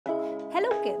Hello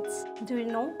kids, do you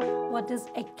know what is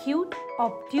acute,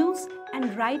 obtuse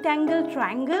and right angle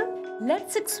triangle?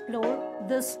 Let's explore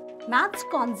this maths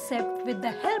concept with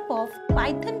the help of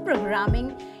Python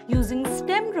programming using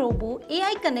STEMROBO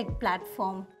AI Connect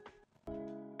platform.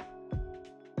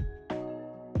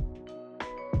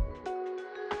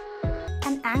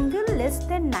 An angle less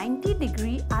than 90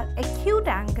 degrees are acute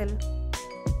angle.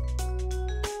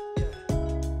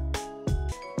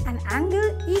 An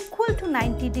angle equal to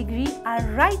 90 degrees are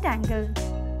right angle.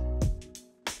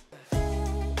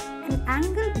 An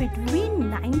angle between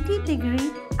 90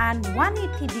 degree and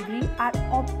 180 degree are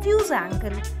obtuse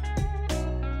angle.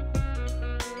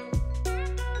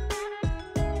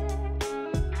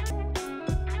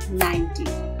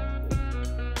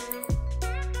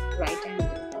 Right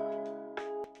angle.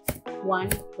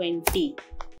 120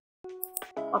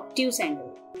 obtuse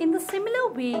angle. In the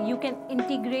similar way, you can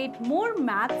integrate more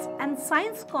maths and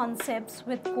science concepts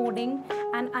with coding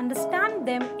and understand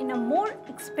them in a more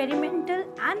experimental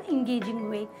and engaging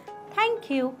way. Thank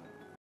you.